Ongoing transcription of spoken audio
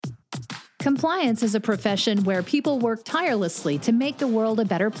Compliance is a profession where people work tirelessly to make the world a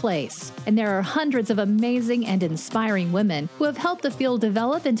better place. And there are hundreds of amazing and inspiring women who have helped the field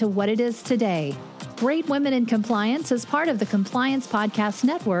develop into what it is today. Great Women in Compliance is part of the Compliance Podcast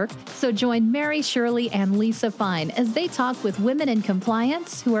Network, so join Mary Shirley and Lisa Fine as they talk with women in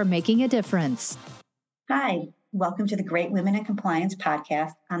compliance who are making a difference. Hi, welcome to the Great Women in Compliance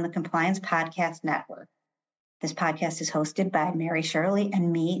podcast on the Compliance Podcast Network. This podcast is hosted by Mary Shirley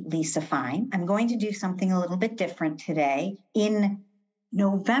and me, Lisa Fine. I'm going to do something a little bit different today. In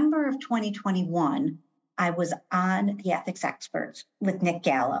November of 2021, I was on The Ethics Experts with Nick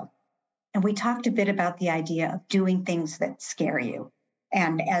Gallo, and we talked a bit about the idea of doing things that scare you.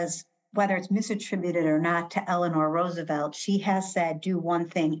 And as whether it's misattributed or not to Eleanor Roosevelt, she has said, do one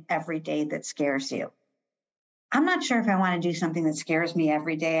thing every day that scares you. I'm not sure if I want to do something that scares me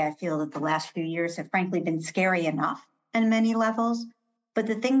every day. I feel that the last few years have frankly been scary enough on many levels. But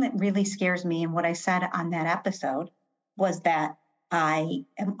the thing that really scares me, and what I said on that episode, was that I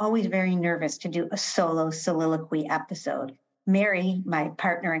am always very nervous to do a solo soliloquy episode. Mary, my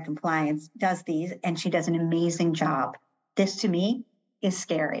partner in compliance, does these, and she does an amazing job. This, to me, is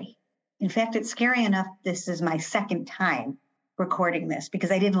scary. In fact, it's scary enough. This is my second time recording this because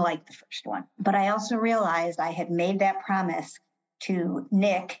I didn't like the first one. But I also realized I had made that promise to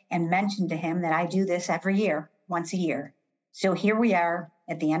Nick and mentioned to him that I do this every year, once a year. So here we are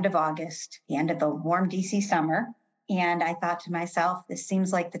at the end of August, the end of the warm DC summer. And I thought to myself, this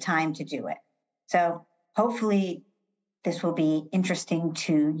seems like the time to do it. So hopefully this will be interesting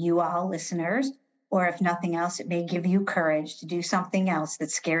to you all listeners, or if nothing else, it may give you courage to do something else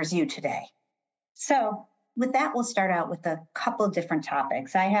that scares you today. So with that, we'll start out with a couple of different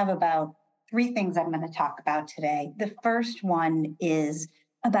topics. I have about 3 things I'm going to talk about today. The first one is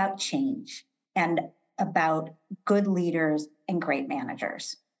about change and about good leaders and great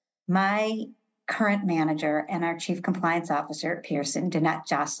managers. My current manager and our Chief Compliance Officer at Pearson, Danette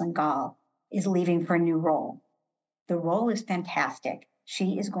Jocelyn Gall, is leaving for a new role. The role is fantastic.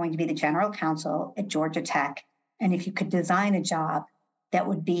 She is going to be the general counsel at Georgia Tech. And if you could design a job that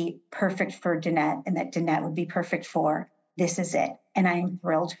would be perfect for Danette and that Danette would be perfect for, this is it. And I'm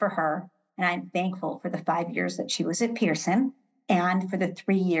thrilled for her. And I'm thankful for the 5 years that she was at Pearson and for the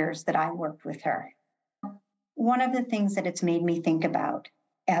 3 years that I worked with her. One of the things that it's made me think about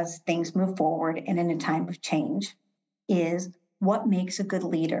as things move forward and in a time of change is what makes a good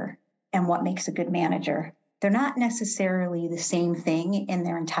leader and what makes a good manager. They're not necessarily the same thing in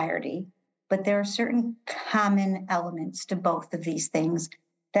their entirety, but there are certain common elements to both of these things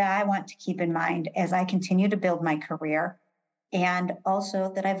that I want to keep in mind as I continue to build my career, and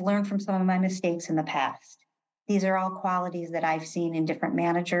also that I've learned from some of my mistakes in the past. These are all qualities that I've seen in different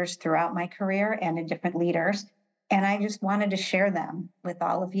managers throughout my career and in different leaders, and I just wanted to share them with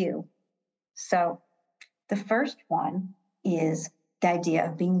all of you. So the first one is the idea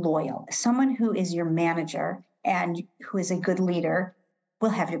of being loyal. Someone who is your manager and who is a good leader will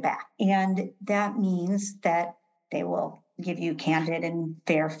have your back. And that means that they will give you candid and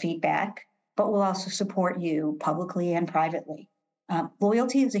fair feedback, but will also support you publicly and privately.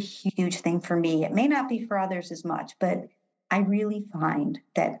 Loyalty is a huge thing for me. It may not be for others as much, but I really find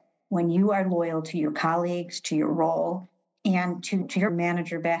that when you are loyal to your colleagues, to your role, and to your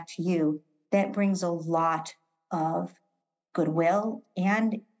manager back to you, that brings a lot of goodwill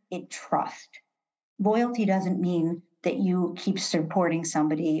and trust. Loyalty doesn't mean that you keep supporting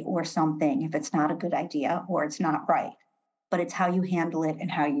somebody or something if it's not a good idea or it's not right, but it's how you handle it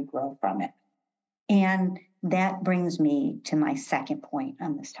and how you grow from it. And that brings me to my second point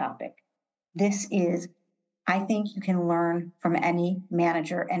on this topic. This is, I think you can learn from any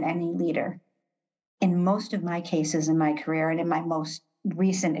manager and any leader. In most of my cases in my career and in my most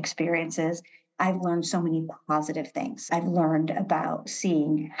recent experiences, I've learned so many positive things. I've learned about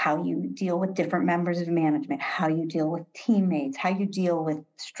seeing how you deal with different members of management, how you deal with teammates, how you deal with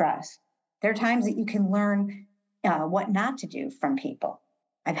stress. There are times that you can learn what not to do from people.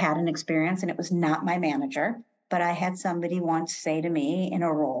 I've had an experience, and it was not my manager, but I had somebody once say to me in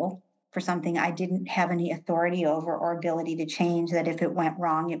a role for something I didn't have any authority over or ability to change, that if it went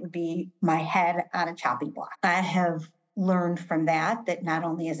wrong, it would be my head on a chopping block. I have learned from that not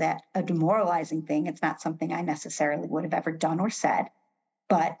only is that a demoralizing thing, it's not something I necessarily would have ever done or said,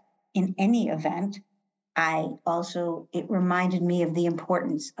 but in any event, it reminded me of the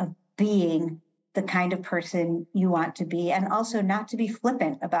importance of being the kind of person you want to be, and also not to be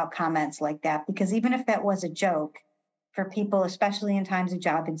flippant about comments like that, because even if that was a joke, for people, especially in times of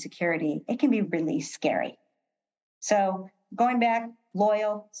job insecurity, it can be really scary. So going back,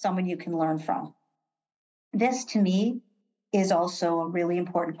 loyal, someone you can learn from. This, to me, is also a really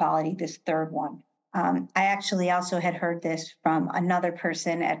important quality, this third one. I actually also had heard this from another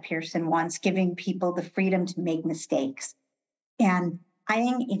person at Pearson once, giving people the freedom to make mistakes. And I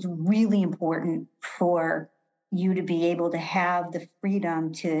think it's really important for you to be able to have the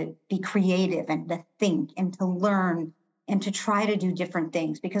freedom to be creative and to think and to learn and to try to do different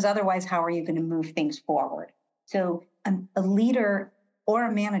things, because otherwise, how are you going to move things forward? So a leader or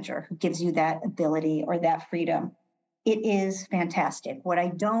a manager who gives you that ability or that freedom, it is fantastic. What I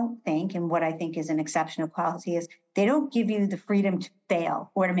don't think, and what I think is an exceptional quality, is they don't give you the freedom to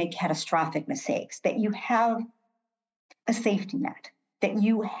fail or to make catastrophic mistakes, that you have a safety net, that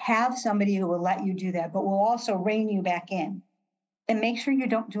you have somebody who will let you do that, but will also rein you back in and make sure you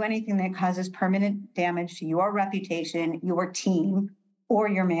don't do anything that causes permanent damage to your reputation, your team, or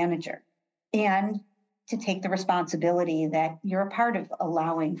your manager. And to take the responsibility that you're a part of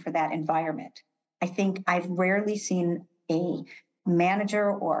allowing for that environment. I think I've rarely seen a manager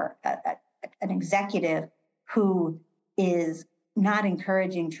or an executive who is not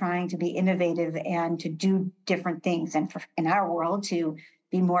encouraging trying to be innovative and to do different things. And in our world, to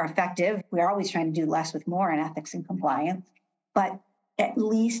be more effective, we're always trying to do less with more in ethics and compliance, but at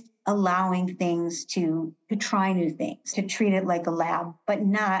least allowing things to try new things, to treat it like a lab, but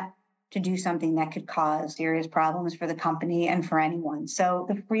not to do something that could cause serious problems for the company and for anyone. So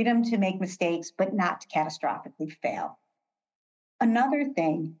the freedom to make mistakes, but not to catastrophically fail. Another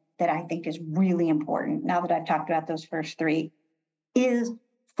thing that I think is really important, now that I've talked about those first three, is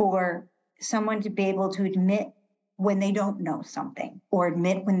for someone to be able to admit when they don't know something, or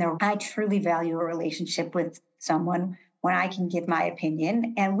admit when I truly value a relationship with someone, when I can give my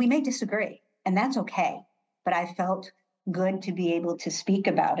opinion and we may disagree, and that's okay. But I felt good to be able to speak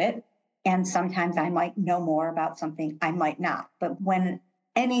about it. And sometimes I might know more about something, I might not. But when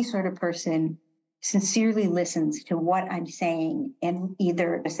any sort of person sincerely listens to what I'm saying and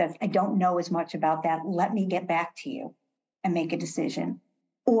either says, I don't know as much about that, let me get back to you and make a decision.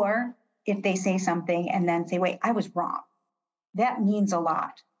 Or if they say something and then say, wait, I was wrong, that means a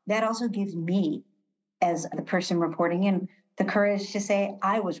lot. That also gives me, as the person reporting in, the courage to say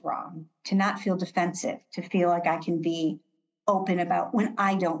I was wrong, to not feel defensive, to feel like I can be open about when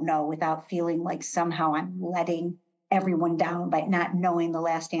I don't know without feeling like somehow I'm letting everyone down by not knowing the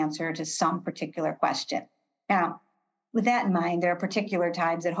last answer to some particular question. Now, with that in mind, there are particular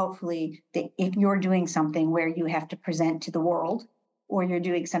times that hopefully if you're doing something where you have to present to the world or you're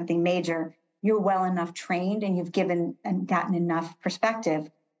doing something major, you're well enough trained and you've given and gotten enough perspective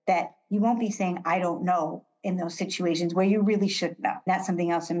that you won't be saying, I don't know, in those situations where you really should know. That's something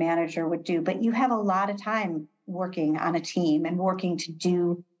else a manager would do. But you have a lot of time working on a team and working to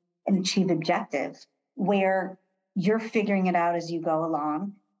do and achieve objectives where you're figuring it out as you go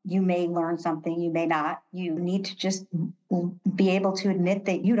along. You may learn something, you may not. You need to just be able to admit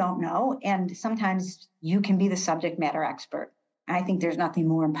that you don't know. And sometimes you can be the subject matter expert. I think there's nothing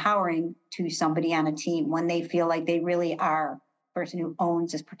more empowering to somebody on a team when they feel like they really are person who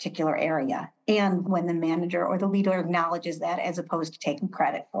owns this particular area. And when the manager or the leader acknowledges that as opposed to taking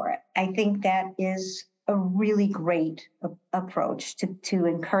credit for it. I think that is a really great approach to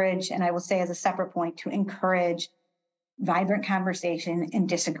encourage, and I will say as a separate point, to encourage vibrant conversation and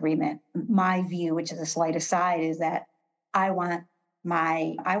disagreement. My view, which is a slight aside, is that I want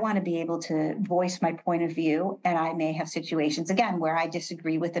to be able to voice my point of view, and I may have situations, again, where I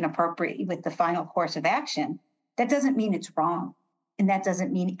disagree with the final course of action. That doesn't mean it's wrong. And that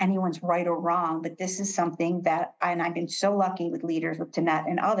doesn't mean anyone's right or wrong, but this is something that, and I've been so lucky with leaders, with Danette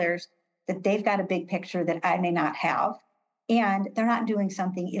and others, that they've got a big picture that I may not have. And they're not doing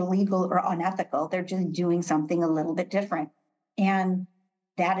something illegal or unethical. They're just doing something a little bit different. And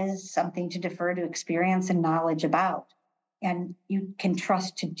that is something to defer to experience and knowledge about. And you can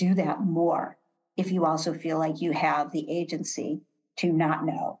trust to do that more if you also feel like you have the agency to not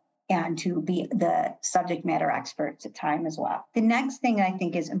know and to be the subject matter experts at time as well. The next thing I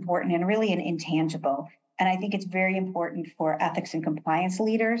think is important and really an intangible, and I think it's very important for ethics and compliance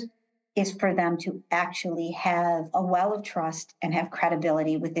leaders, is for them to actually have a well of trust and have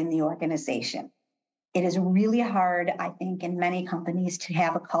credibility within the organization. It is really hard, I think, in many companies to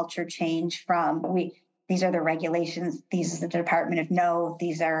have a culture change from these are the regulations, these is the Department of No,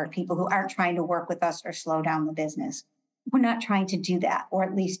 these are people who aren't trying to work with us or slow down the business. We're not trying to do that, or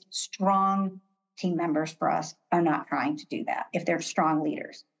at least strong team members for us are not trying to do that if they're strong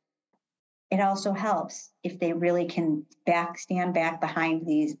leaders. It also helps if they really can stand back behind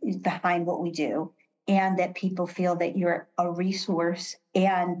what we do, and that people feel that you're a resource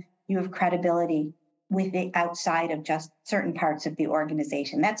and you have credibility with it outside of just certain parts of the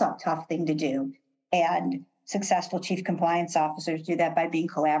organization. That's a tough thing to do. And successful chief compliance officers do that by being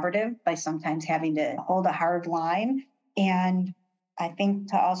collaborative, by sometimes having to hold a hard line. And I think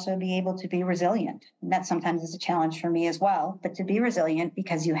to also be able to be resilient. And that sometimes is a challenge for me as well, but to be resilient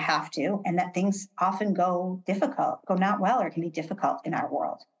because you have to, and that things often go not well, or can be difficult in our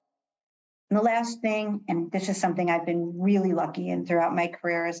world. And the last thing, and this is something I've been really lucky in throughout my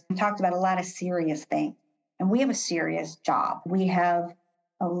career, is we talked about a lot of serious things. And we have a serious job. We have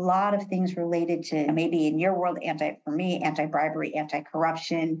a lot of things related to, maybe in your world, anti-bribery,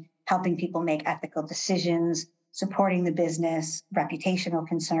 anti-corruption, helping people make ethical decisions, supporting the business, reputational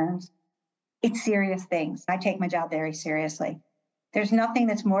concerns. It's serious things. I take my job very seriously. There's nothing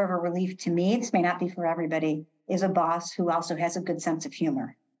that's more of a relief to me, this may not be for everybody, is a boss who also has a good sense of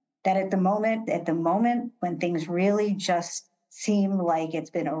humor. That at the moment when things really just seem like it's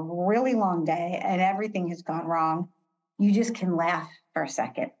been a really long day and everything has gone wrong, you just can laugh for a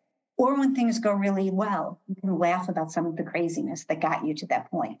second. Or when things go really well, you can laugh about some of the craziness that got you to that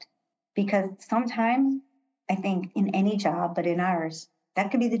point. Because sometimes, I think in any job, but in ours,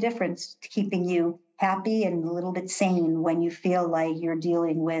 that could be the difference to keeping you happy and a little bit sane when you feel like you're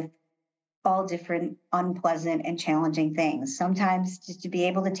dealing with all different unpleasant and challenging things. Sometimes just to be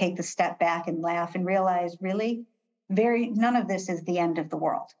able to take the step back and laugh and realize really none of this is the end of the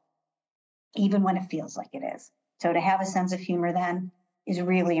world, even when it feels like it is. So to have a sense of humor then is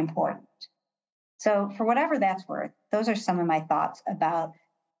really important. So for whatever that's worth, those are some of my thoughts about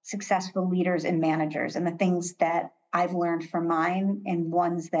successful leaders and managers and the things that I've learned from mine, and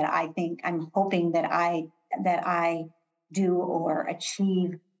ones that I think I'm hoping that I do or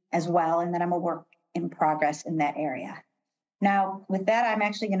achieve as well, and that I'm a work in progress in that area. Now, with that, I'm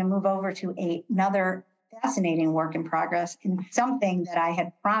actually going to move over to another fascinating work in progress, and something that I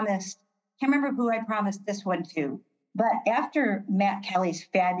had promised. Can't remember who I promised this one to, but after Matt Kelly's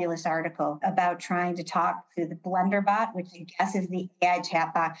fabulous article about trying to talk to the BlenderBot, which I guess is the AI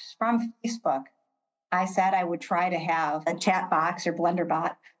chat box from Facebook, I said I would try to have a chat box or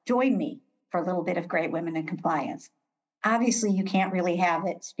BlenderBot join me for a little bit of Great Women in Compliance. Obviously, you can't really have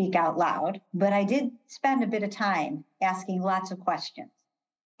it speak out loud, but I did spend a bit of time asking lots of questions.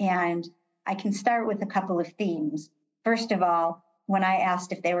 And I can start with a couple of themes. First of all, when I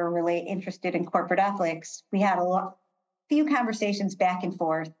asked if they were really interested in corporate ethics, we had few conversations back and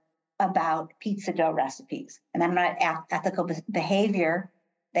forth about pizza dough recipes. And then about ethical behavior,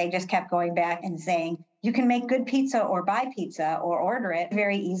 they just kept going back and saying, you can make good pizza or buy pizza or order it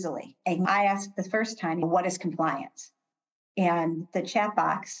very easily. And I asked the first time, what is compliance? And the chat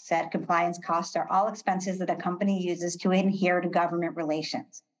box said compliance costs are all expenses that a company uses to adhere to government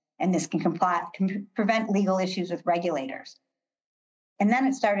relations. And this can prevent legal issues with regulators. And then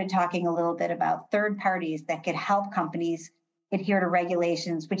it started talking a little bit about third parties that could help companies adhere to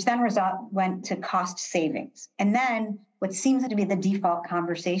regulations, which then went to cost savings. And then what seems to be the default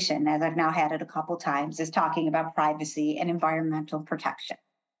conversation, as I've now had it a couple times, is talking about privacy and environmental protection.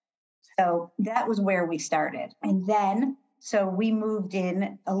 So that was where we started. And then, so we moved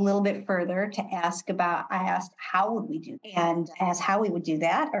in a little bit further to I asked, how would we do that? And asked how we would do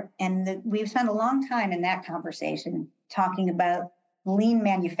that. We've spent a long time in that conversation talking about lean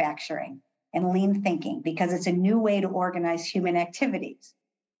manufacturing and lean thinking, because it's a new way to organize human activities.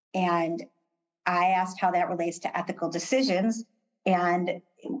 And I asked how that relates to ethical decisions. And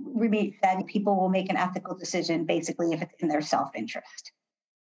Ruby said people will make an ethical decision basically if it's in their self-interest.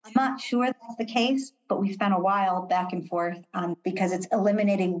 I'm not sure that's the case, but we spent a while back and forth because it's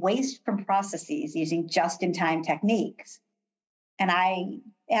eliminating waste from processes using just-in-time techniques. And I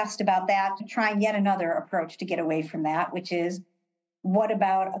asked about that to try yet another approach to get away from that, which is, what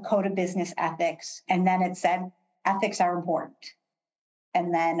about a code of business ethics? And then it said, ethics are important.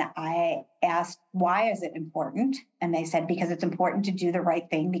 And then I asked, why is it important? And they said, because it's important to do the right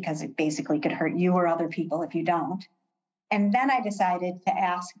thing, because it basically could hurt you or other people if you don't. And then I decided to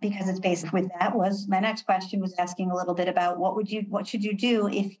ask, because it's based with that, was my next question was asking a little bit about what should you do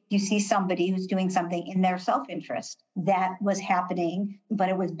if you see somebody who's doing something in their self-interest that was happening, but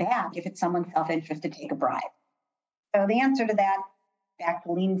it was bad if it's someone's self-interest to take a bribe. So the answer to that, back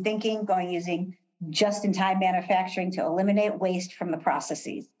to lean thinking, using just-in-time manufacturing to eliminate waste from the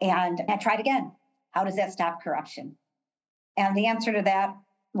processes. And I tried again. How does that stop corruption? And the answer to that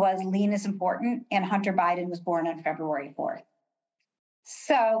was lean is important, and Hunter Biden was born on February 4th.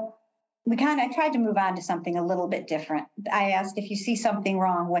 So I tried to move on to something a little bit different. I asked, if you see something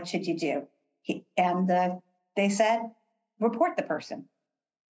wrong, what should you do? They said, report the person.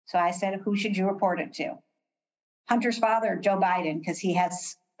 So I said, who should you report it to? Hunter's father, Joe Biden, because he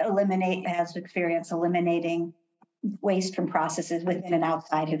has experience eliminating waste from processes within and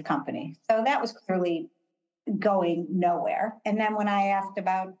outside his company. So that was clearly going nowhere. And then when I asked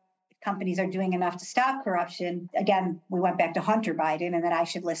about if companies are doing enough to stop corruption, again, we went back to Hunter Biden and that I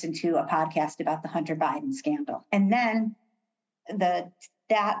should listen to a podcast about the Hunter Biden scandal. And then that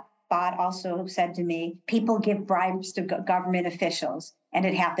bot also said to me, people give bribes to government officials, and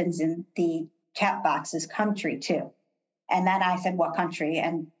it happens in the chat box's country too. And then I said, what country?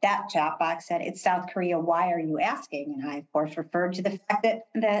 And that chat box said, it's South Korea. Why are you asking? And I, of course, referred to the fact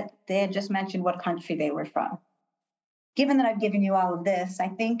that they had just mentioned what country they were from. Given that I've given you all of this, I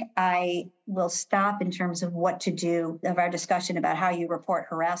think I will stop in terms of what to do of our discussion about how you report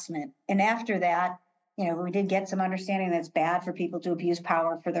harassment. And after that, we did get some understanding that it's bad for people to abuse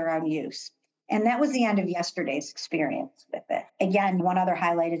power for their own use. And that was the end of yesterday's experience with it. Again, one other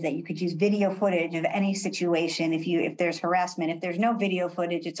highlight is that you could use video footage of any situation if there's harassment. If there's no video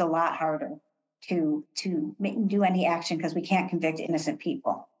footage, it's a lot harder to do any action because we can't convict innocent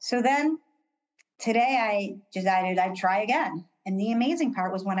people. So then today I decided I'd try again. And the amazing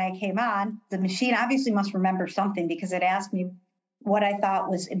part was when I came on, the machine obviously must remember something because it asked me what I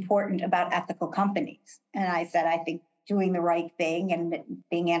thought was important about ethical companies. And I said, I think doing the right thing and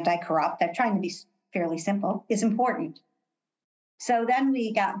being anti-corrupt, I'm trying to be fairly simple, is important. So then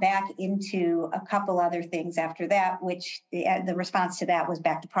we got back into a couple other things after that, which the response to that was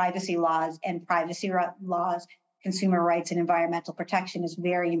back to privacy laws, and privacy laws, consumer rights, and environmental protection is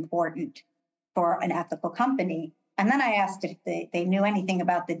very important for an ethical company. And then I asked if they knew anything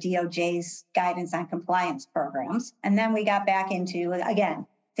about the DOJ's guidance on compliance programs. And then we got back into, again,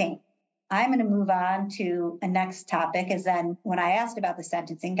 saying, I'm going to move on to a next topic. Is then when I asked about the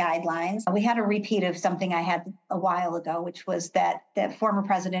sentencing guidelines, we had a repeat of something I had a while ago, which was that former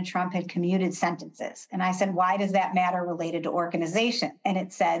President Trump had commuted sentences. And I said, why does that matter related to organization? And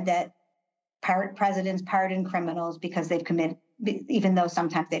it said that presidents pardon criminals because they've committed, even though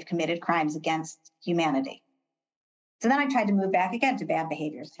sometimes they've committed crimes against humanity. So then I tried to move back again to bad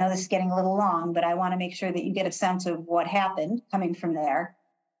behaviors. I know this is getting a little long, but I want to make sure that you get a sense of what happened coming from there.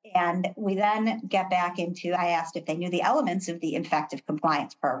 And we then get back into, I asked if they knew the elements of the effective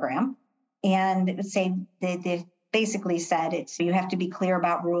compliance program. And it would say they basically said you have to be clear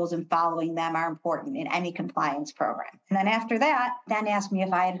about rules and following them are important in any compliance program. And then after that, then asked me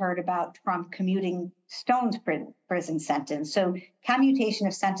if I had heard about Trump commuting Stone's prison sentence. So commutation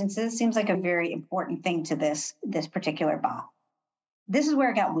of sentences seems like a very important thing to this particular bot. This is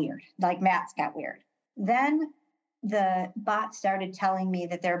where it got weird, like Matt's got weird. Then the bot started telling me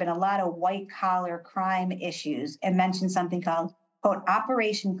that there have been a lot of white collar crime issues and mentioned something called, quote,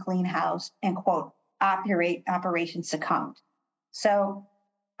 Operation Clean House and, quote, Operation Succumbed. So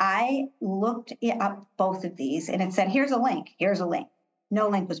I looked up both of these and it said, here's a link. No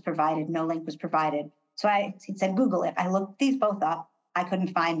link was provided. So it said, Google it. I looked these both up. I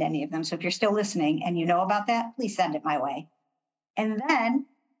couldn't find any of them. So if you're still listening and you know about that, please send it my way. And then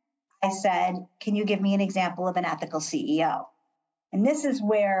I said, can you give me an example of an ethical CEO? And this is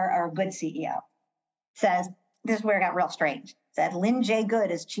where our good CEO says, this is where it got real strange. It said, Lynn J. Good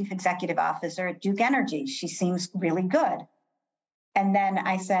is Chief Executive Officer at Duke Energy. She seems really good. And then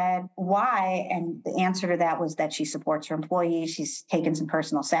I said, why? And the answer to that was that she supports her employees. She's taken some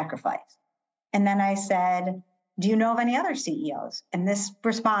personal sacrifice. And then I said, do you know of any other CEOs? And this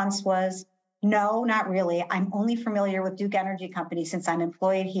response was, no, not really. I'm only familiar with Duke Energy Company since I'm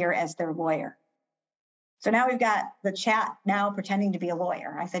employed here as their lawyer. So now we've got the chat now pretending to be a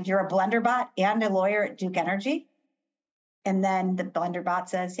lawyer. I said, you're a Blenderbot and a lawyer at Duke Energy? And then the Blenderbot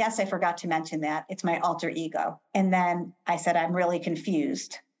says, yes, I forgot to mention that. It's my alter ego. And then I said, I'm really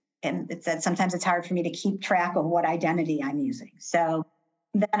confused. And it said, sometimes it's hard for me to keep track of what identity I'm using. So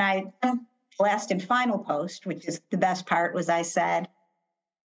then last and final post, which is the best part, was I said,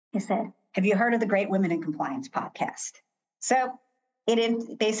 have you heard of the Great Women in Compliance podcast? So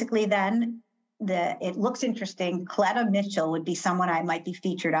it basically then, it looks interesting. Cleta Mitchell would be someone I might be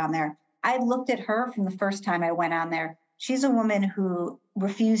featured on there. I looked at her from the first time I went on there. She's a woman who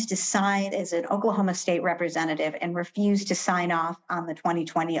refused to sign as an Oklahoma state representative and refused to sign off on the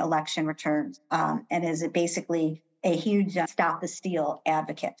 2020 election returns and is basically a huge Stop the Steal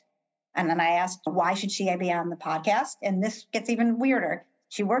advocate. And then I asked, why should she be on the podcast? And this gets even weirder.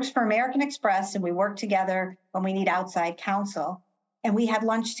 She works for American Express, and we work together when we need outside counsel. And we had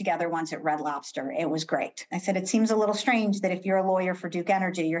lunch together once at Red Lobster. It was great. I said, it seems a little strange that if you're a lawyer for Duke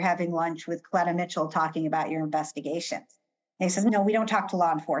Energy, you're having lunch with Cleta Mitchell talking about your investigations. And he says, no, we don't talk to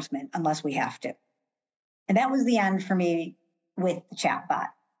law enforcement unless we have to. And that was the end for me with the chatbot.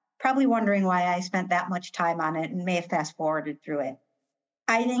 Probably wondering why I spent that much time on it and may have fast forwarded through it.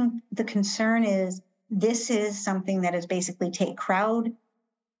 I think the concern is this is something that is basically take crowd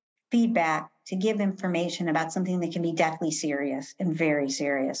feedback to give information about something that can be deathly serious and very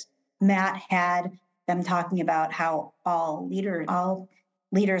serious. Matt had them talking about how all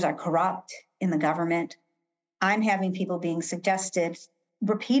leaders are corrupt in the government. I'm having people being suggested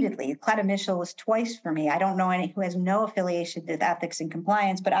repeatedly. Cleta Mitchell was twice for me. I don't know any who has no affiliation with ethics and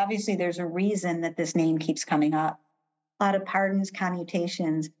compliance, but obviously there's a reason that this name keeps coming up. A lot of pardons,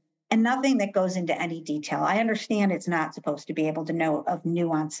 commutations, and nothing that goes into any detail. I understand it's not supposed to be able to know of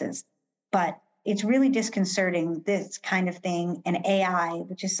nuances, but it's really disconcerting, this kind of thing. And AI,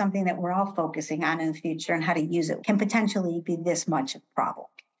 which is something that we're all focusing on in the future and how to use it, can potentially be this much of a problem.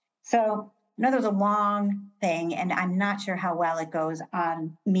 So I know there's a long thing, and I'm not sure how well it goes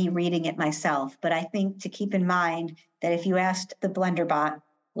on me reading it myself, but I think to keep in mind that if you asked the BlenderBot,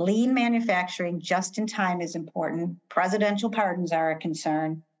 lean manufacturing just in time is important. Presidential pardons are a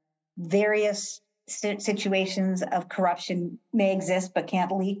concern. Various situations of corruption may exist but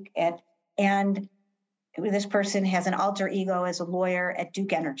can't leak it. And this person has an alter ego as a lawyer at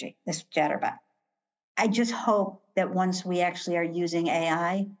Duke Energy, this Chatterbot. I just hope that once we actually are using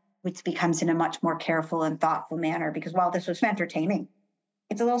AI, which becomes in a much more careful and thoughtful manner, because while this was entertaining,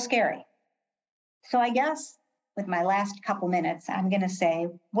 it's a little scary. So I guess with my last couple minutes, I'm going to say,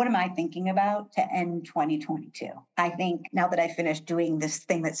 what am I thinking about to end 2022? I think now that I finished doing this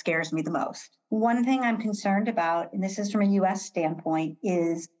thing that scares me the most, one thing I'm concerned about, and this is from a U.S. standpoint,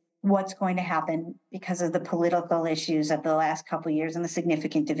 is what's going to happen because of the political issues of the last couple of years and the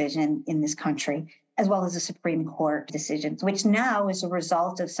significant division in this country, as well as the Supreme Court decisions, which now is a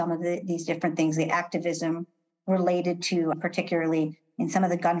result of some of these different things. The activism related to, particularly in some of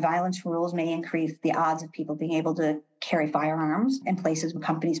the gun violence rules, may increase the odds of people being able to carry firearms in places where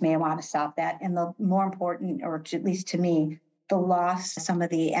companies may want to stop that. And the more important, or at least to me, the loss, some of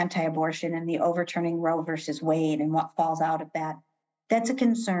the anti-abortion and the overturning Roe versus Wade and what falls out of that. That's a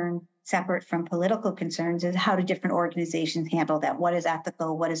concern separate from political concerns, is how do different organizations handle that? What is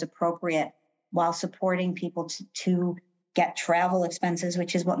ethical? What is appropriate, while supporting people to get travel expenses,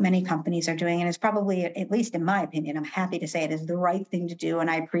 which is what many companies are doing. And it's probably, at least in my opinion, I'm happy to say it is the right thing to do. And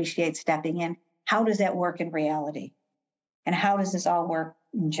I appreciate stepping in. How does that work in reality? And how does this all work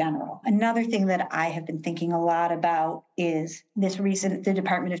in general? Another thing that I have been thinking a lot about is this recent, the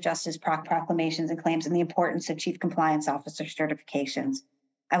Department of Justice proclamations and claims and the importance of chief compliance officer certifications.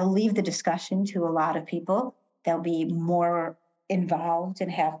 I will leave the discussion to a lot of people. They'll be more involved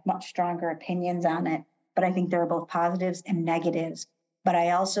and have much stronger opinions on it. But I think there are both positives and negatives. But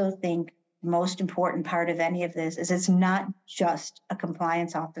I also think the most important part of any of this is it's not just a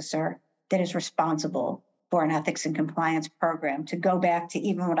compliance officer that is responsible for an ethics and compliance program. To go back to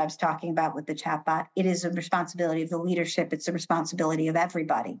even what I was talking about with the chatbot, it is a responsibility of the leadership. It's a responsibility of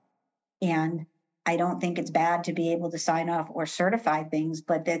everybody. And I don't think it's bad to be able to sign off or certify things,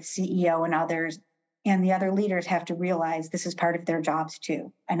 but that CEO and others and the other leaders have to realize this is part of their jobs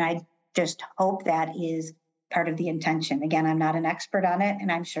too. And I just hope that is part of the intention. Again, I'm not an expert on it, and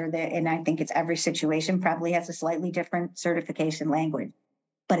I'm sure that, and I think it's every situation probably has a slightly different certification language,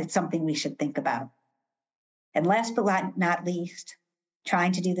 but it's something we should think about. And last but not least,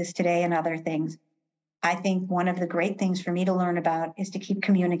 trying to do this today and other things, I think one of the great things for me to learn about is to keep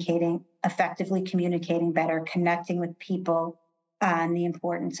communicating, effectively communicating better, connecting with people on the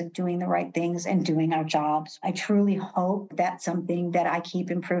importance of doing the right things and doing our jobs. I truly hope that's something that I keep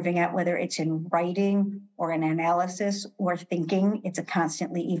improving at, whether it's in writing or in analysis or thinking. It's a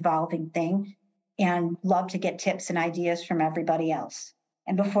constantly evolving thing, and love to get tips and ideas from everybody else.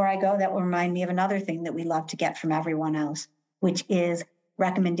 And before I go, that will remind me of another thing that we love to get from everyone else, which is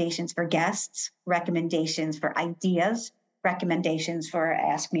recommendations for guests, recommendations for ideas, recommendations for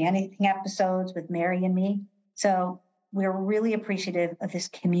Ask Me Anything episodes with Mary and me. So we're really appreciative of this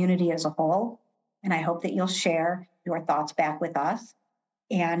community as a whole, and I hope that you'll share your thoughts back with us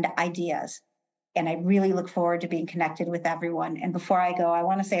and ideas. And I really look forward to being connected with everyone. And before I go, I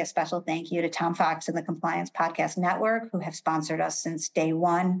want to say a special thank you to Tom Fox and the Compliance Podcast Network, who have sponsored us since day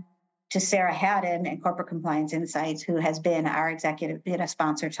one, to Sarah Haddon and Corporate Compliance Insights, who has been our executive, been a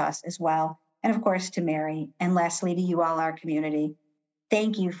sponsor to us as well. And of course, to Mary. And lastly, to you all, our community.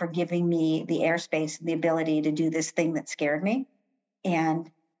 Thank you for giving me the airspace and the ability to do this thing that scared me. And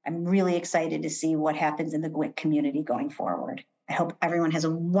I'm really excited to see what happens in the GWIC community going forward. I hope everyone has a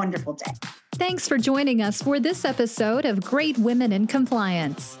wonderful day. Thanks for joining us for this episode of Great Women in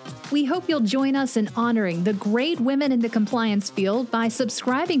Compliance. We hope you'll join us in honoring the great women in the compliance field by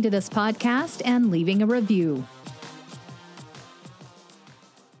subscribing to this podcast and leaving a review.